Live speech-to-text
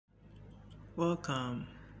Welcome.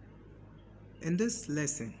 In this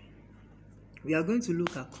lesson, we are going to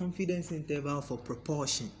look at confidence interval for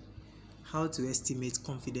proportion. How to estimate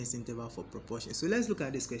confidence interval for proportion. So let's look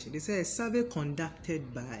at this question. They say a survey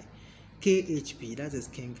conducted by KHP, that is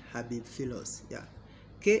King Habib Philos.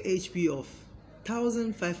 KHP of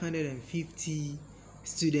 1,550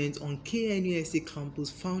 students on KNUST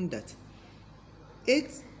campus found that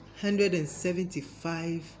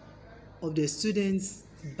 875 of the students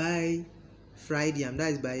buy Friday,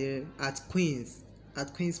 that is by at Queen's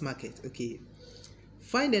Market. Okay,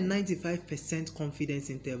 find a 95%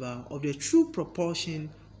 confidence interval of the true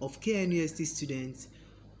proportion of KNUST students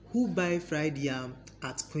who buy Friday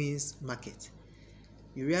at Queen's Market.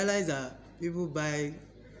 You realize that people buy,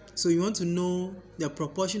 so you want to know the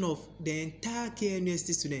proportion of the entire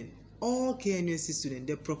KNUST student, all KNUST students,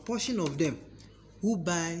 the proportion of them who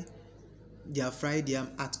buy their Friday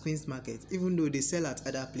at Queen's Market, even though they sell at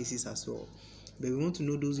other places as well. But we want to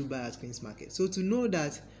know those who buy at Queen's Market. So to know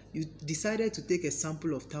that, you decided to take a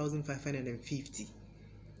sample of 1,550.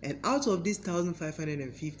 And out of these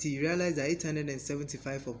 1,550, you realize that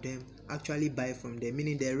 875 of them actually buy from there,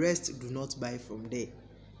 meaning the rest do not buy from there.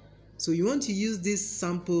 So you want to use this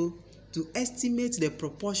sample to estimate the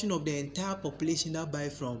proportion of the entire population that buy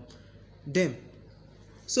from them.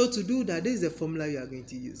 So to do that, this is the formula you are going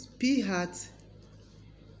to use. P hat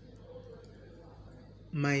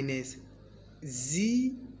minus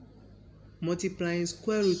Z multiplying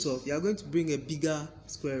square root of, you are going to bring a bigger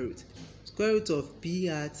square root of P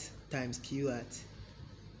hat times Q hat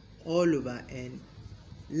all over N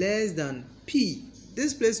less than P.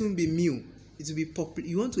 This place won't be mu, it will be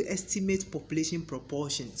you want to estimate population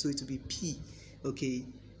proportion, so it will be P, okay,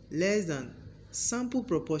 less than sample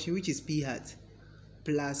proportion, which is P hat,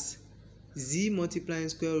 plus Z multiplying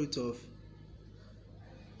square root of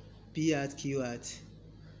P hat Q hat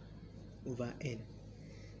over N.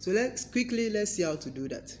 So let's see how to do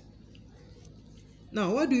that.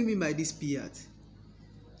 Now, what do you mean by this P hat?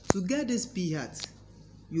 To get this P hat,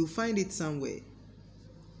 you find it somewhere.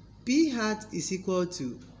 P hat is equal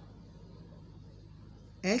to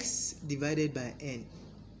X divided by N,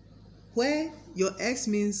 where your X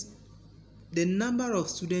means the number of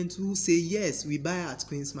students who say yes, we buy at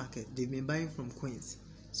Queen's Market. They've been buying from Queen's.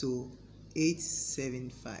 So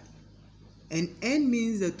 875. And N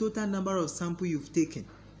means the total number of sample you've taken.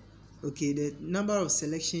 Okay, the number of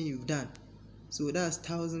selection you've done. So that's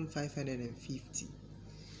 1,550.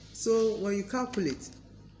 So when you calculate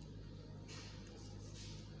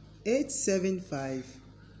 875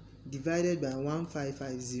 divided by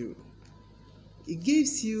 1550, it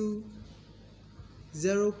gives you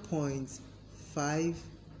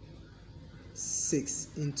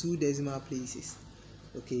 0.56 in 2 decimal places.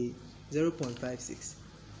 Okay, 0.56.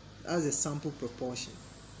 That's the sample proportion.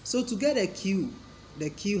 So to get a Q,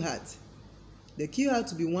 the Q hat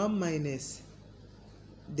to be 1 minus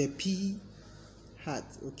the P hat,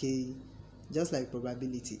 okay, just like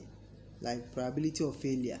probability of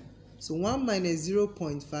failure. So 1 minus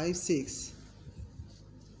 0.56,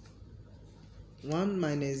 1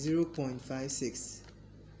 minus 0.56,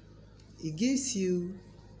 it gives you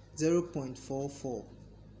 0.44,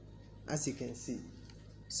 as you can see.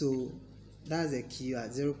 So that's a Q at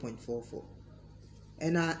 0.44.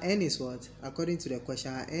 And our N is what? According to the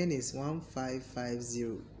question, our N is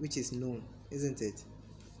 1550, which is known, isn't it?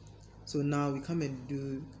 So now we come and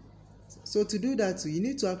do, so to do that, you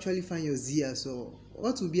need to actually find your Z as well.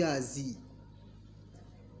 What will be our Z?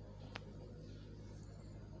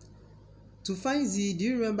 To find Z, do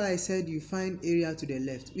you remember I said you find area to the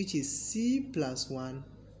left, which is C plus 1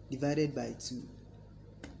 divided by 2.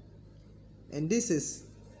 And this is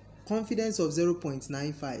confidence of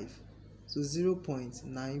 0.95. So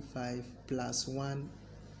 0.95 plus 1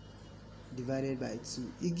 divided by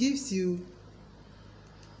 2. It gives you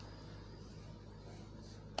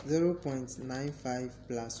 0.95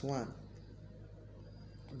 plus 1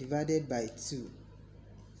 divided by 2.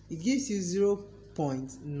 It gives you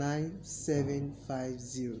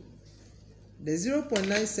 0.9750. The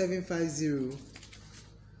 0.9750,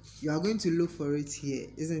 you are going to look for it here,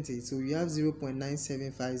 isn't it? So you have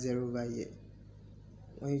 0.9750 over here.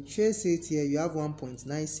 When you trace it here, you have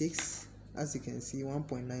 1.96, as you can see,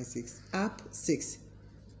 1.96 up 6,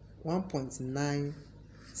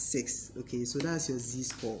 1.96. Okay, so that's your Z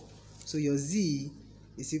score. So your Z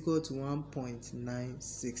is equal to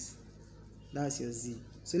 1.96. That's your Z.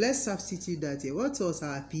 So let's substitute that here. What was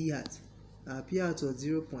our P hat? Our P hat was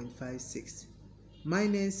 0.56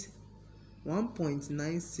 minus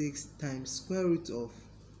 1.96 times square root of,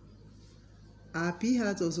 our P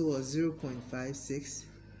hat also was 0.56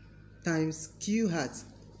 times Q hat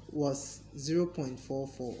was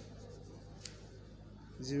 0.44.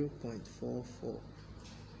 0.44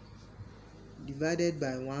 divided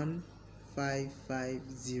by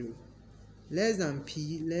 1550, less than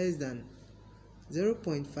p, less than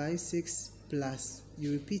 0.56 plus,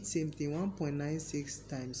 you repeat same thing, 1.96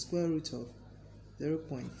 times square root of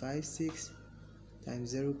 0.56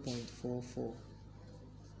 times 0.44,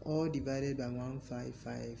 all divided by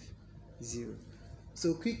 1550.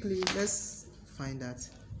 So quickly let's find that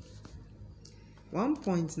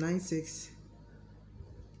 1.96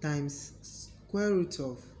 times square root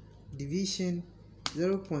of division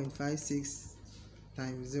 0.56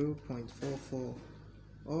 times 0.44,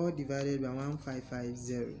 all divided by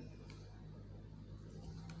 1550.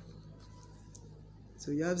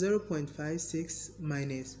 So you have 0.56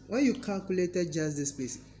 minus, when you calculated just this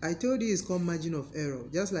place, I told you it's called margin of error,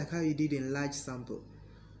 just like how you did in large sample.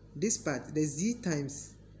 This part, the z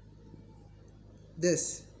times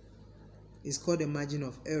this, is called the margin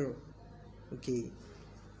of error. Okay,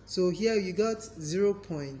 so here you got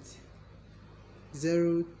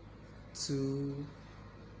 0.02,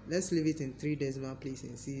 let's leave it in 3 decimal place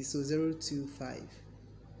and see, so 0.25,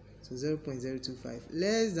 so 0.025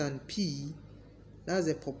 less than p, that's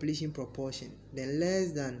the population proportion, then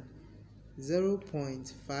less than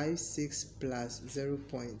 0.56 plus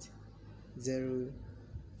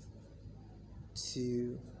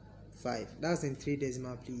 0.025, that's in 3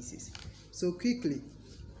 decimal places. So quickly,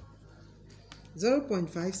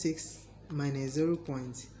 0.56 minus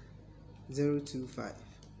 0.025,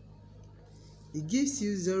 it gives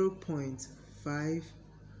you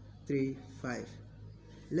 0.535,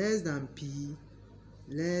 less than p,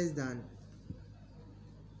 less than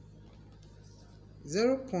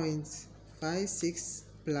 0.56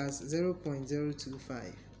 plus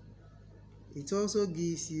 0.025. It also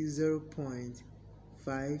gives you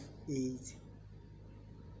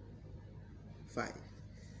 0.585.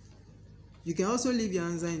 You can also leave your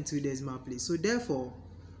answer in 2 decimal place. So therefore,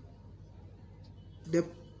 the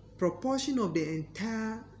proportion of the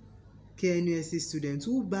entire KNUST students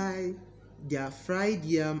who buy their fried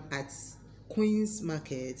yam at Queen's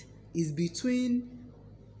Market is between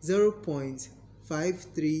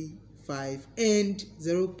 0.535 and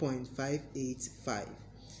 0.585.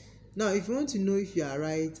 Now, if you want to know if you are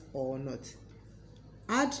right or not,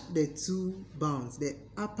 add the two bounds, the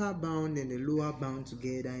upper bound and the lower bound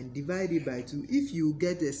together, and divide it by 2. If you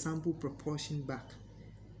get the sample proportion back,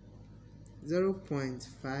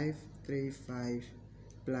 0.535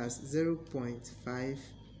 plus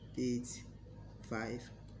 0.585,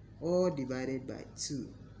 all divided by 2,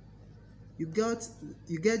 you get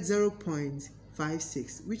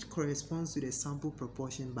 0.56, which corresponds to the sample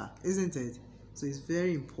proportion back, isn't it? So it's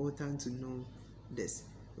very important to know this.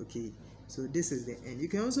 Okay, so this is the end. You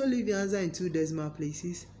can also leave your answer in 2 decimal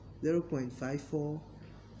places, 0.54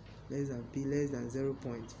 less than p less than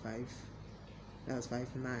 0.5, that's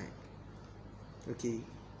 59. Okay,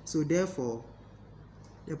 so therefore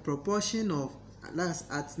the proportion of, that's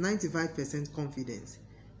at 95% confidence,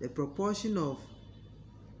 the proportion of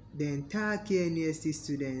the entire KNUST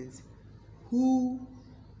students who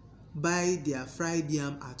buy their fried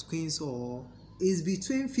yam at Queen's Hall is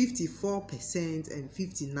between 54% and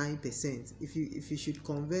 59%. If you should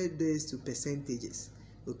convert this to percentages,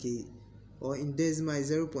 okay, or in decimal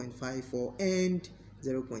 0.54 and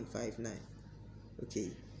 0.59.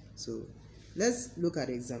 Okay, so let's look at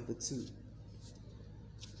example 2.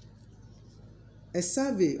 A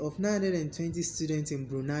survey of 920 students in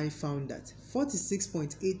Brunei found that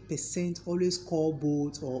 46.8% always call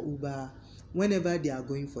Bolt or Uber whenever they are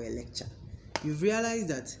going for a lecture. You've realized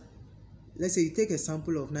that, let's say you take a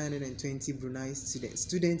sample of 920 Brunei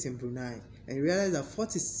students in Brunei, and you realize that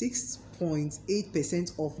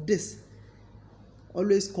 46.8% of this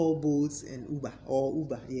always call Bolt and Uber, or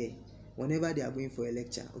Uber, yeah, whenever they are going for a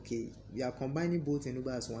lecture. Okay, we are combining Bolt and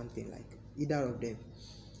Uber as one thing, like either of them.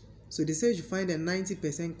 So they say you find a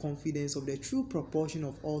 90% confidence of the true proportion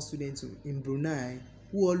of all students in Brunei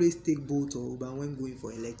who always take Bolt or Uber when going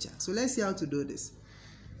for a lecture. So let's see how to do this.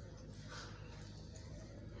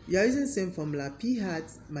 You are using the same formula, p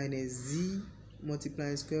hat minus z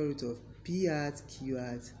multiplying square root of p hat q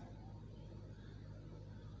hat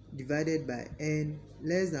divided by n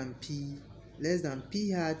less than p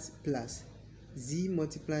hat plus z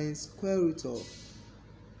multiplying square root of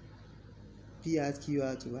p hat q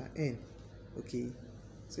hat over n. Okay,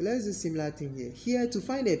 so let's do similar thing here. Here, to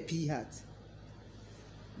find a p hat,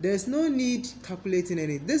 there's no need calculating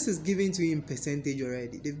anything. This is given to you in percentage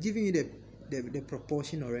already. They've given you the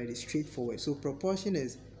proportion already, straightforward. So proportion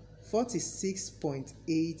is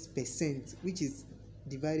 46.8%, which is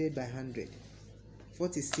divided by 100.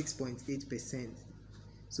 46.8%.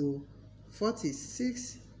 So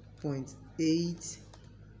 46.8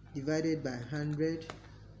 divided by 100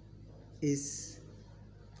 is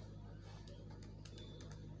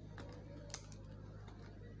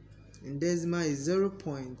in decimal is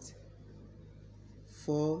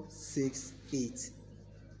 0.468.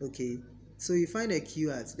 okay, so you find the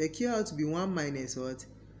Q out. The Q out to be 1 minus what?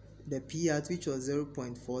 The P out, which was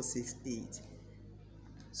 0.468.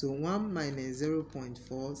 So 1 minus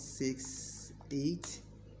 0.468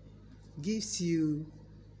 gives you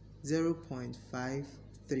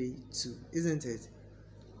 0.532, isn't it?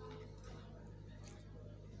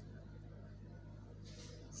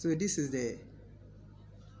 So this is the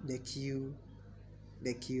Q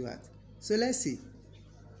out. So let's see.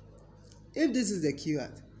 If this is the Q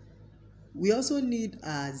out, we also need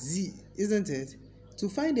a Z, isn't it? To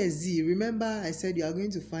find a Z, remember I said you are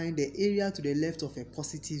going to find the area to the left of a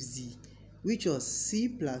positive Z, which was C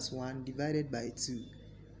plus 1 divided by 2.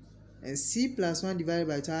 And C plus 1 divided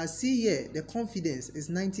by 2, I see here the confidence is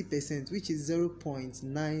 90%, which is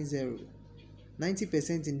 0.90.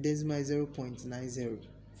 90% in decimal is 0.90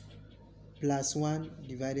 plus 1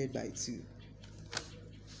 divided by 2.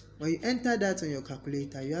 When you enter that on your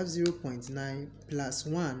calculator, you have 0.9 plus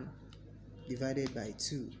 1 divided by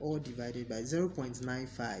 2, or divided by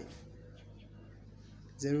 0.95.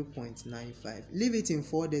 0.95. Leave it in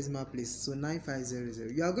 4 decimal places, so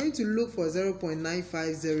 9500. You are going to look for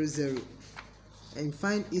 0.9500 and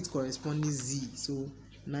find its corresponding Z. So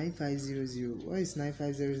 9500. What is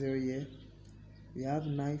 9500 here? We have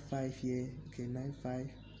 95 here. Okay,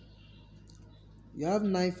 95. You have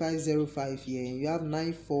 9505 here, and you have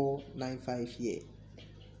 9495 here.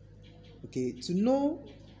 Okay, to know,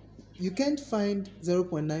 you can't find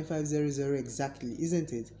 0.9500 exactly,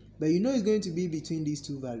 isn't it? But you know it's going to be between these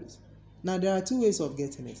two values. Now there are two ways of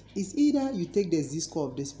getting it. It's either you take the z-score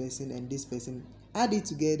of this person and this person, add it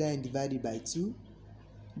together and divide it by 2.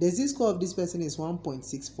 The z-score of this person is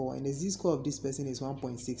 1.64 and the z-score of this person is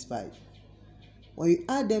 1.65. When you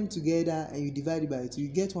add them together and you divide it by 2, you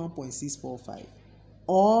get 1.645.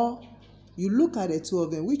 Or you look at the two of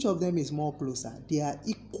them, which of them is more closer? They are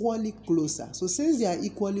equally closer. So since they are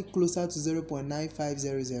equally closer to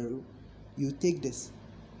 0.9500, you take this.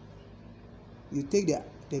 You take the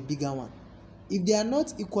bigger one. If they are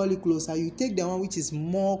not equally closer, you take the one which is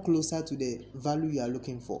more closer to the value you are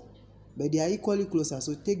looking for. But they are equally closer,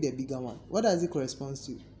 so take the bigger one. What does it correspond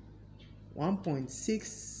to?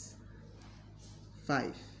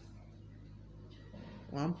 1.65.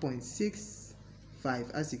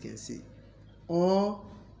 1.65, as you can see. Or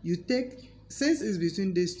you take, since it's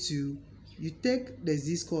between these two, you take the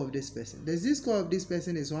z-score of this person. The z-score of this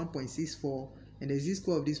person is 1.64 and the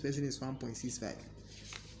z-score of this person is 1.65.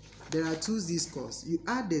 There are two z-scores. You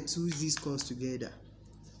add the two z-scores together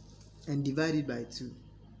and divide it by 2.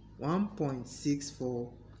 1.64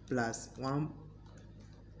 plus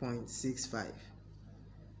 1.65,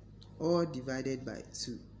 all divided by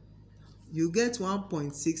 2. You get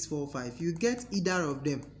 1.645. You get either of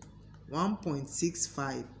them.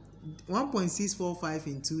 1.65. 1.645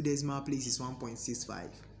 in 2 decimal places is 1.65.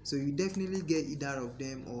 So you definitely get either of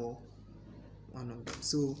them or one of them.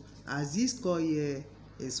 So as this score here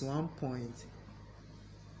is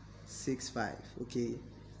 1.65, okay,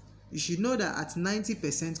 you should know that at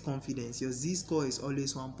 90% confidence your z-score is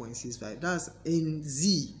always 1.65. That's in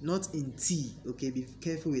z, not in t. Okay, be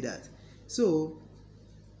careful with that. So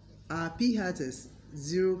our p hat is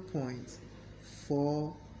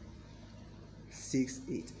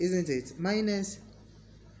 0.468, isn't it? Minus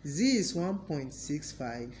z is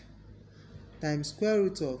 1.65 times square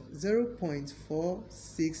root of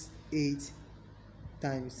 0.468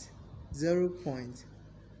 times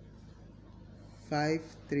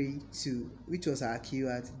 0.532, which was our Q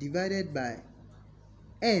hat, divided by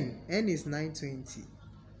n. N is 920,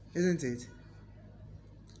 isn't it?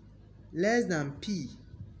 Less than p,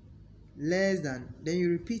 less than, then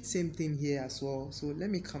you repeat same thing here as well. So let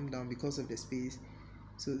me calm down because of the space.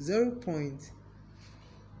 So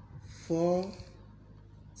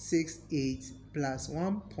 0.468 plus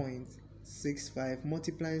 1.65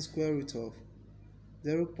 multiplying square root of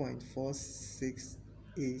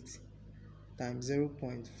 0.468 times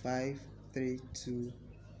 0.532,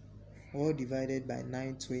 all divided by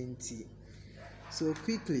 920. So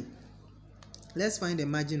quickly, let's find the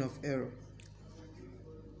margin of error.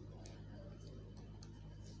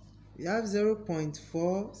 We have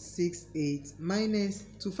 0.468 minus,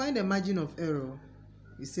 to find the margin of error,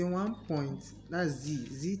 you say 1 point, that's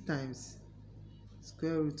z times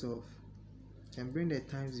square root of, you can bring the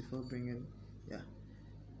times before bringing, yeah,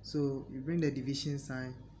 so you bring the division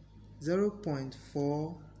sign,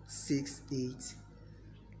 0.468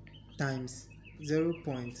 times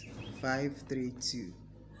 0.532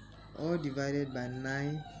 all divided by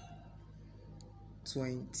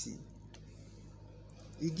 920.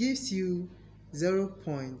 It gives you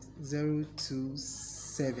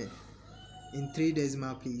 0.027 in 3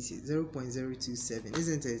 decimal places. 0.027,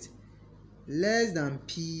 isn't it? Less than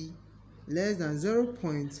p, less than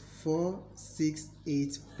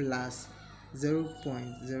 0.468 plus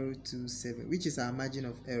 0.027, which is our margin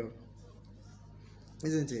of error,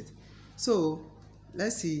 isn't it? So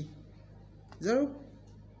let's see,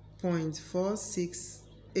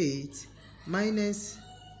 0.468 minus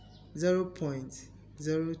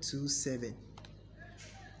 0.027.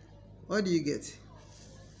 What do you get?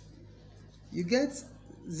 You get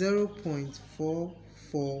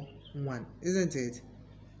 0.441, isn't it?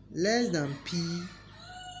 Less than p,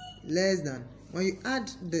 less than, when you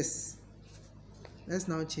add this, let's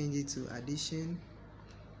now change it to addition.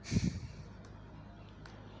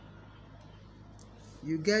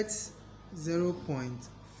 You get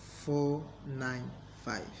 0.495.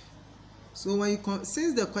 So when you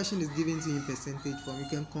since the question is given to you in percentage form, you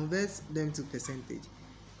can convert them to percentage.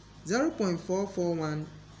 0.441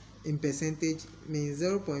 in percentage means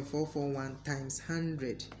 0.441 times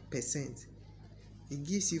 100%. It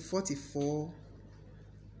gives you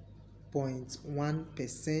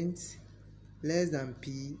 44.1%, less than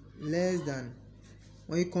p, less than,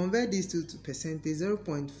 when you convert these two to percentage,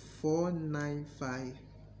 0.495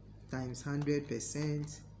 times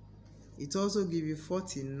 100%, it also gives you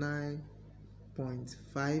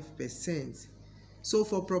 49.5%. So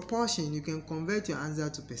for proportion, you can convert your answer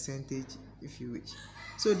to percentage if you wish.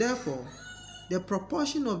 So therefore, the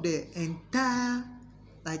proportion of the entire,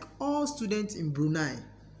 like all students in Brunei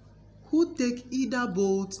who take either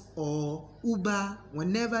Bolt or Uber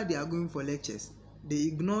whenever they are going for lectures, they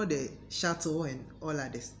ignore the shuttle and all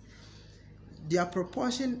others, their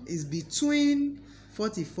proportion is between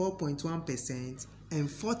 44.1% and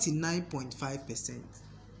 49.5%.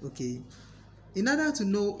 Okay, in order to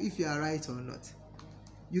know if you are right or not,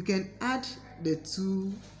 you can add the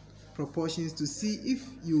two proportions to see if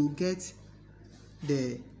you get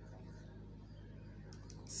the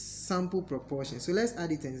sample proportion. So let's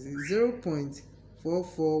add it in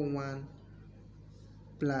 0.441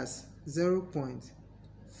 plus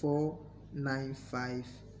 0.495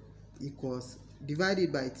 equals,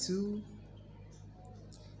 divided by 2,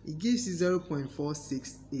 it gives you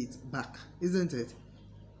 0.468 back, isn't it?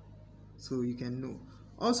 So you can know.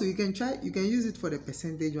 Also, you can use it for the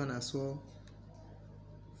percentage one as well.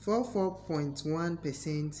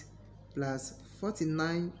 44.1% plus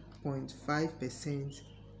 49.5%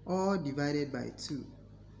 all divided by 2.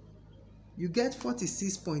 You get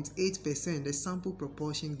 46.8%, the sample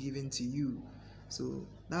proportion given to you. So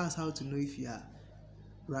that's how to know if you are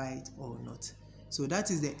right or not. So that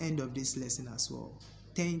is the end of this lesson as well.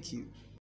 Thank you.